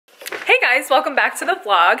guys, welcome back to the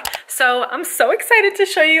vlog. So I'm so excited to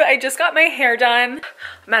show you. I just got my hair done.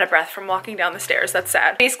 I'm out of breath from walking down the stairs. That's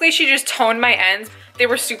sad. Basically, she just toned my ends. They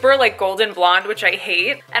were super like golden blonde, which I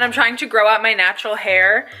hate. And I'm trying to grow out my natural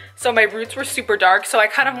hair. So my roots were super dark. So I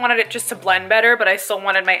kind of wanted it just to blend better, but I still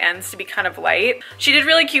wanted my ends to be kind of light. She did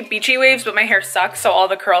really cute beachy waves, but my hair sucks. So all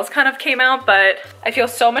the curls kind of came out, but I feel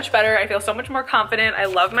so much better. I feel so much more confident. I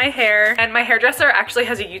love my hair. And my hairdresser actually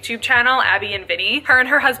has a YouTube channel, Abby and Vinny. Her and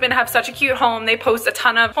her husband have such a cute home. They post a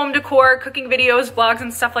ton of home decor, cooking videos, vlogs,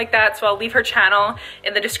 and stuff like that. So I'll leave her channel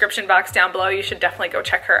in the description box down below. You should definitely go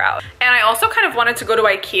check her out. And I also kind of wanted to go to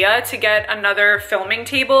IKEA to get another filming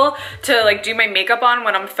table to like do my makeup on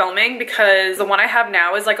when I'm filming, because the one I have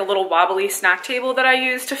now is like a little wobbly snack table that I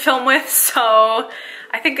use to film with. So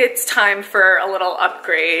I think it's time for a little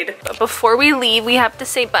upgrade. But before we leave, we have to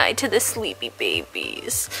say bye to the sleepy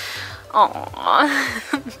babies.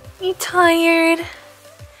 Aww. You tired?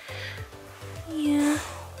 Yeah.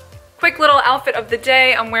 Quick little outfit of the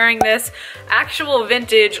day. I'm wearing this actual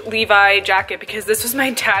vintage Lvly jacket because this was my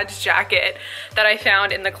dad's jacket that I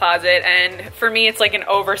found in the closet, and for me it's like an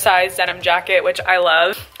oversized denim jacket, which I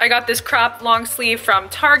love. I got this cropped long sleeve from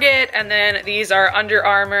Target, and then these are Under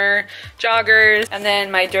Armour joggers, and then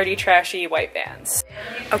my dirty trashy white Vans.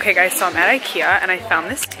 Okay guys, so I'm at IKEA and I found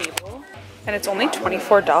this table and it's only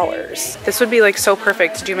 $24. This would be like so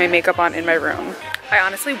perfect to do my makeup on in my room. I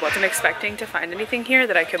honestly wasn't expecting to find anything here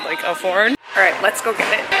that I could like afford. All right, let's go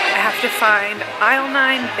get it. I have to find aisle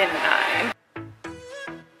 9, bin 9.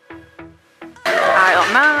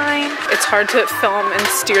 Aisle 9. It's hard to film and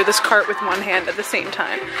steer this cart with one hand at the same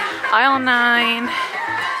time. Aisle 9,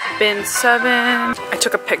 bin 7. I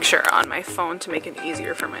took a picture on my phone to make it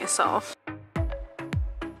easier for myself.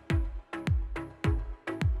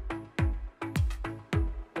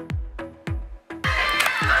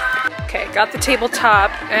 Okay, got the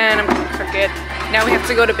tabletop and I'm gonna cook it. Now we have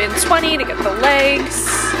to go to bin 20 to get the legs.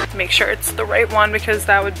 Make sure it's the right one because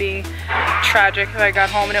that would be tragic if I got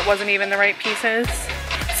home and it wasn't even the right pieces.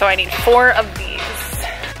 So I need 4 of these.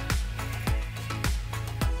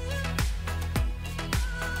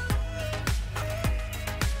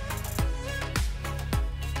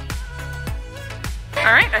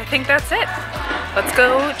 All right, I think that's it. Let's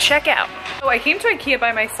go check out. So I came to IKEA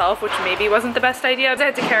by myself, which maybe wasn't the best idea. I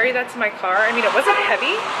had to carry that to my car. I mean, it wasn't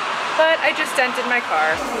heavy, but I just dented my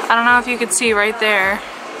car. I don't know if you could see right there,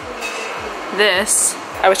 this.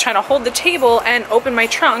 I was trying to hold the table and open my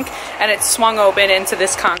trunk, and it swung open into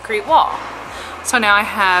this concrete wall. So now I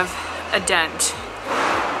have a dent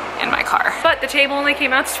in my car. But the table only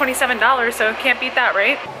came out to $27, so can't beat that,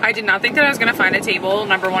 right? I did not think that I was gonna find a table,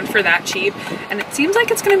 number one, for that cheap, and it seems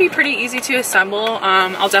like it's gonna be pretty easy to assemble.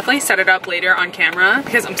 I'll definitely set it up later on camera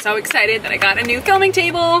because I'm so excited that I got a new filming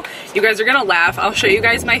table. You guys are gonna laugh. I'll show you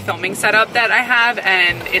guys my filming setup that I have,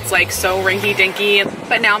 and it's like so rinky-dinky.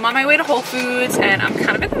 But now I'm on my way to Whole Foods, and I'm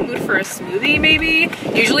kind of in the mood for a smoothie, maybe.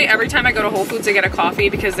 Usually every time I go to Whole Foods, I get a coffee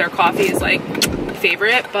because their coffee is like my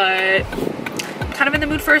favorite, but kind of in the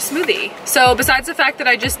mood for a smoothie. So besides the fact that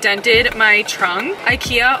I just dented my trunk,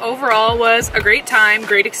 IKEA overall was a great time,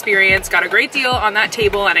 great experience, got a great deal on that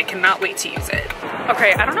table, and I cannot wait to use it.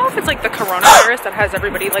 Okay, I don't know if it's like the coronavirus that has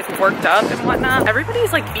everybody like worked up and whatnot.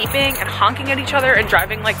 Everybody's like beeping and honking at each other and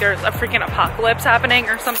driving like there's a freaking apocalypse happening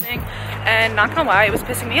or something. And not gonna lie, it was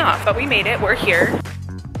pissing me off, but we made it, we're here.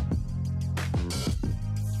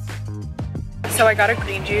 So I got a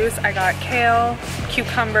green juice, I got kale,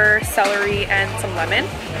 cucumber, celery, and some lemon.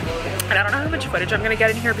 And I don't know how much footage I'm gonna get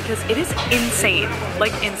in here because it is insane,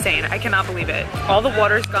 like insane. I cannot believe it. All the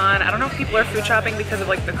water's gone. I don't know if people are food shopping because of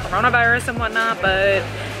like the coronavirus and whatnot, but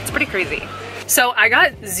it's pretty crazy. So I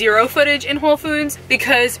got 0 footage in Whole Foods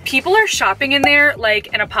because people are shopping in there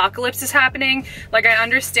like an apocalypse is happening. Like, I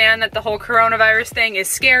understand that the whole coronavirus thing is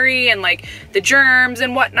scary and like the germs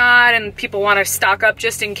and whatnot, and people want to stock up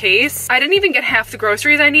just in case. I didn't even get half the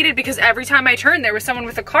groceries I needed because every time I turned there was someone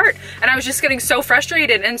with a cart, and I was just getting so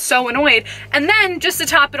frustrated and so annoyed. And then just to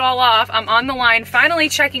top it all off, I'm on the line finally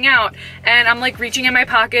checking out, and I'm like reaching in my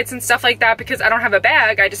pockets and stuff like that because I don't have a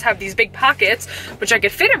bag. I just have these big pockets which I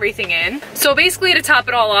could fit everything in. So basically, to top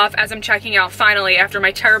it all off, as I'm checking out finally after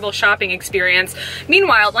my terrible shopping experience.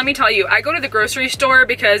 Meanwhile, let me tell you, I go to the grocery store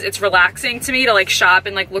because it's relaxing to me to like shop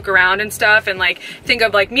and like look around and stuff and like think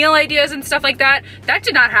of like meal ideas and stuff like that. That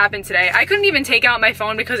did not happen today. I couldn't even take out my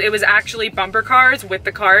phone because it was actually bumper cars with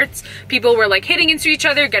the carts. People were like hitting into each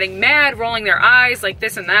other, getting mad, rolling their eyes, like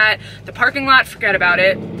this and that. The parking lot, forget about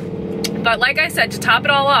it. But like I said, to top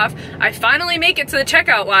it all off, I finally make it to the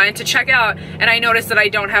checkout line to check out, and I notice that I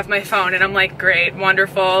don't have my phone, and I'm like, great,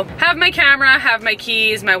 wonderful. Have my camera, have my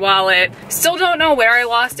keys, my wallet. Still don't know where I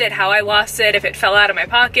lost it, how I lost it, if it fell out of my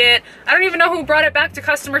pocket. I don't even know who brought it back to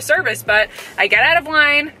customer service, but I get out of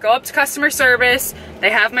line, go up to customer service,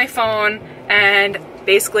 they have my phone, and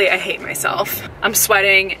basically I hate myself. I'm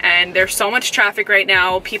sweating and there's so much traffic right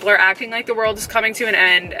now. People are acting like the world is coming to an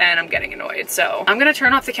end and I'm getting annoyed. So I'm gonna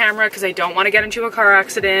turn off the camera because I don't want to get into a car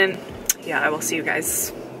accident. Yeah, I will see you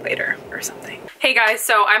guys later or something. Hey guys,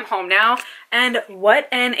 so I'm home now and what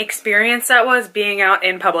an experience that was being out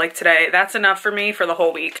in public today. That's enough for me for the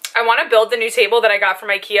whole week. I want to build the new table that I got from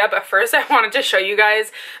IKEA, but first I wanted to show you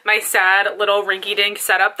guys my sad little rinky-dink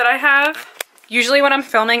setup that I have. Usually when I'm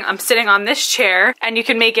filming, I'm sitting on this chair and you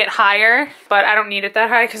can make it higher, but I don't need it that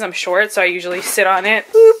high because I'm short, so I usually sit on it,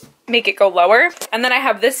 boop, make it go lower. And then I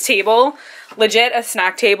have this table, legit a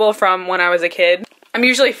snack table from when I was a kid. I'm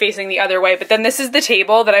usually facing the other way, but then this is the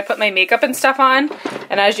table that I put my makeup and stuff on.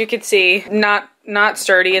 And as you can see, not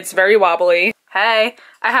sturdy, it's very wobbly. Hey,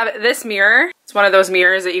 I have this mirror. It's one of those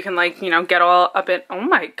mirrors that you can like, you know, get all up in. Oh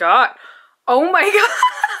my God. Oh my God.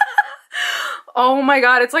 Oh my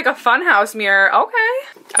God, it's like a funhouse mirror.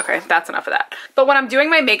 Okay, that's enough of that. But when I'm doing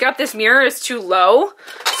my makeup, this mirror is too low.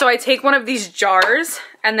 So I take one of these jars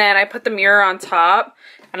and then I put the mirror on top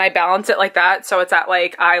and I balance it like that so it's at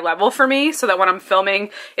like eye level for me, so that when I'm filming,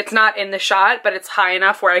 it's not in the shot, but it's high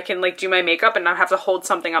enough where I can like do my makeup and not have to hold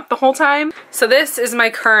something up the whole time. So this is my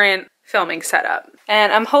current filming setup.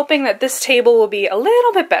 And I'm hoping that this table will be a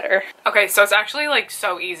little bit better. Okay, so it's actually like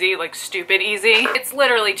so easy, like stupid easy. It's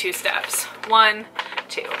literally 2 steps. 1,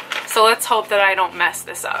 2. So let's hope that I don't mess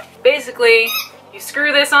this up. Basically, you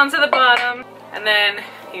screw this onto the bottom and then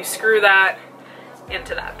you screw that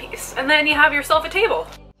into that piece. And then you have yourself a table.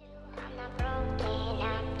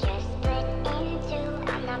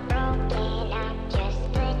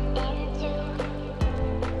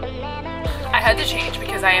 I had to change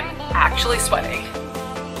because I am actually sweating.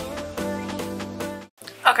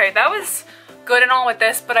 Okay, that was good and all with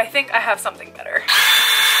this, but I think I have something better.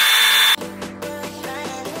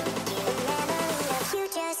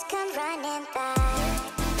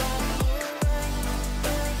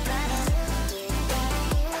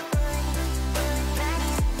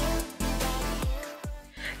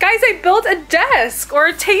 Guys, I built a desk or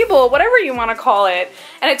a table, whatever you want to call it.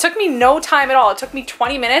 And it took me no time at all. It took me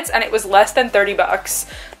 20 minutes and it was less than 30 bucks.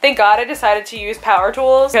 Thank God I decided to use power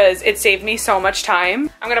tools because it saved me so much time.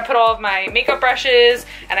 I'm gonna put all of my makeup brushes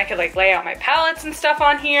and I could like lay out my palettes and stuff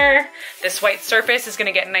on here. This white surface is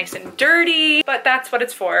gonna get nice and dirty, but that's what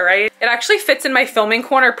it's for, right? It actually fits in my filming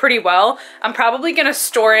corner pretty well. I'm probably gonna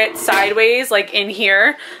store it sideways, like in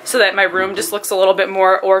here, so that my room just looks a little bit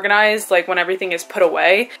more organized, like when everything is put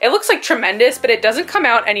away. It looks like tremendous, but it doesn't come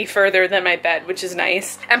out any further than my bed, which is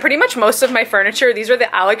nice. And pretty much most of my furniture, these are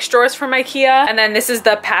the Alex drawers from IKEA, and then this is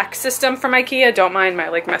the pack system from IKEA. Don't mind my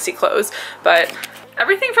like messy clothes, but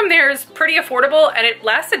everything from there is pretty affordable and it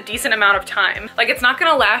lasts a decent amount of time. Like it's not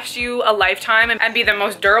gonna last you a lifetime and be the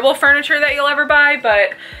most durable furniture that you'll ever buy,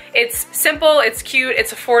 but it's simple, it's cute,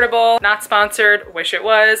 it's affordable. Not sponsored, wish it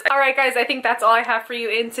was. All right guys, I think that's all I have for you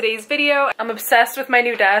in today's video. I'm obsessed with my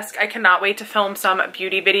new desk. I cannot wait to film some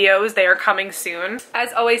beauty videos. They are coming soon.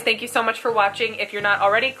 As always, thank you so much for watching. If you're not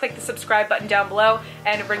already, click the subscribe button down below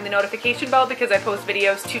and ring the notification bell because I post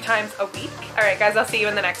videos 2 times a week. All right guys, I'll see you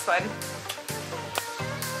in the next one.